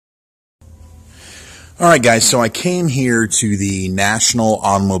All right, guys, so I came here to the National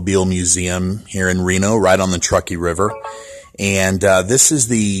Automobile Museum here in Reno, right on the Truckee River. And this is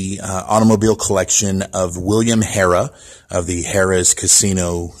the automobile collection of William Harrah of the Harrah's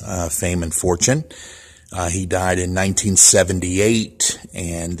Casino fame and fortune. He died in 1978,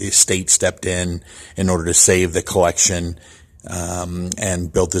 and the estate stepped in order to save the collection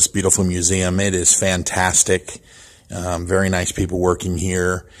and built this beautiful museum. It is fantastic. Very nice people working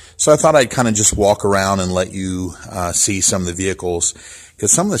here. So I thought I'd kind of just walk around and let you see some of the vehicles,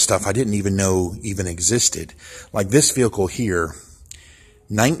 because some of the stuff I didn't even know even existed. Like this vehicle here,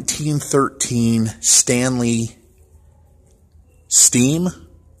 1913 Stanley Steam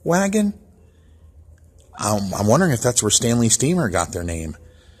Wagon. I'm wondering if that's where Stanley Steamer got their name.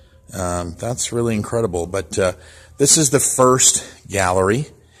 That's really incredible. But this is the first gallery,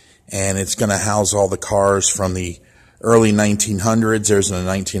 and it's going to house all the cars from the early 1900s. There's a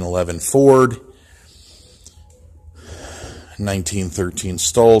 1911 Ford, 1913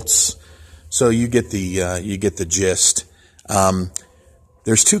 Stoltz. So you get the gist.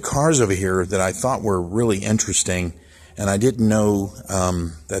 There's two cars over here that I thought were really interesting, and I didn't know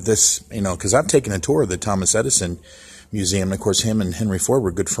that this, because I've taken a tour of the Thomas Edison Museum. And of course, him and Henry Ford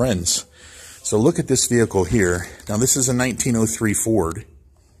were good friends. So look at this vehicle here. Now this is a 1903 Ford.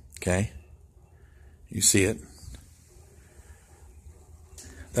 Okay, you see it.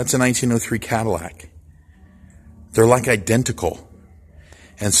 That's a 1903 Cadillac. They're like identical.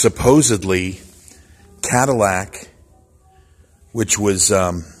 And supposedly, Cadillac, which was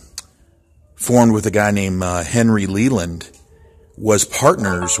formed with a guy named Henry Leland, was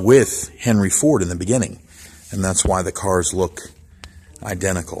partners with Henry Ford in the beginning. And that's why the cars look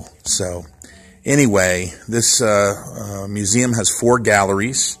identical. So, anyway, this museum has 4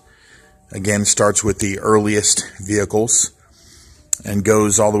 galleries. Again, starts with the earliest vehicles and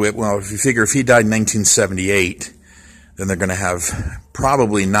goes all the way, well, if you figure if he died in 1978, then they're going to have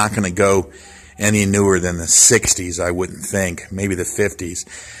probably not going to go any newer than the 60s, I wouldn't think, maybe the 50s,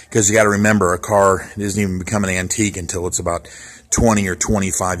 because you got to remember, a car doesn't even become an antique until it's about 20 or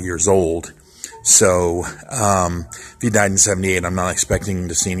 25 years old. So if he died in 78, I'm not expecting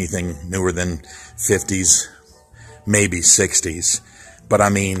to see anything newer than 50s, maybe 60s. But I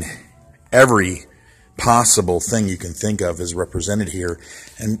mean, every possible thing you can think of is represented here.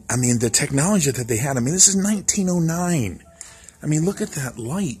 And I mean, the technology that they had, I mean, this is 1909. I mean, look at that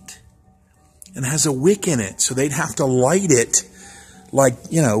light. It has a wick in it, so they'd have to light it like,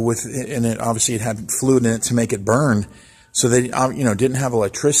 and it obviously it had fluid in it to make it burn. So they, didn't have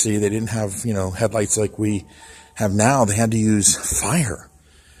electricity. They didn't have, headlights like we have now. They had to use fire.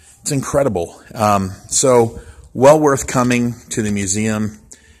 It's incredible. So well worth coming to the museum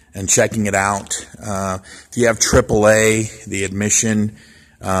and checking it out. If you have AAA, the admission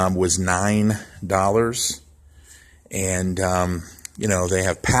was $9. And, they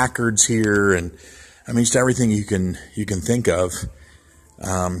have Packards here, and I mean, just everything you can think of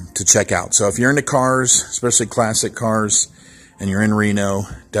to check out. So if you're into cars, especially classic cars, and you're in Reno,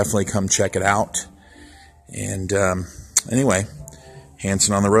 definitely come check it out. And anyway,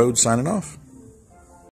 Hanson on the road, signing off.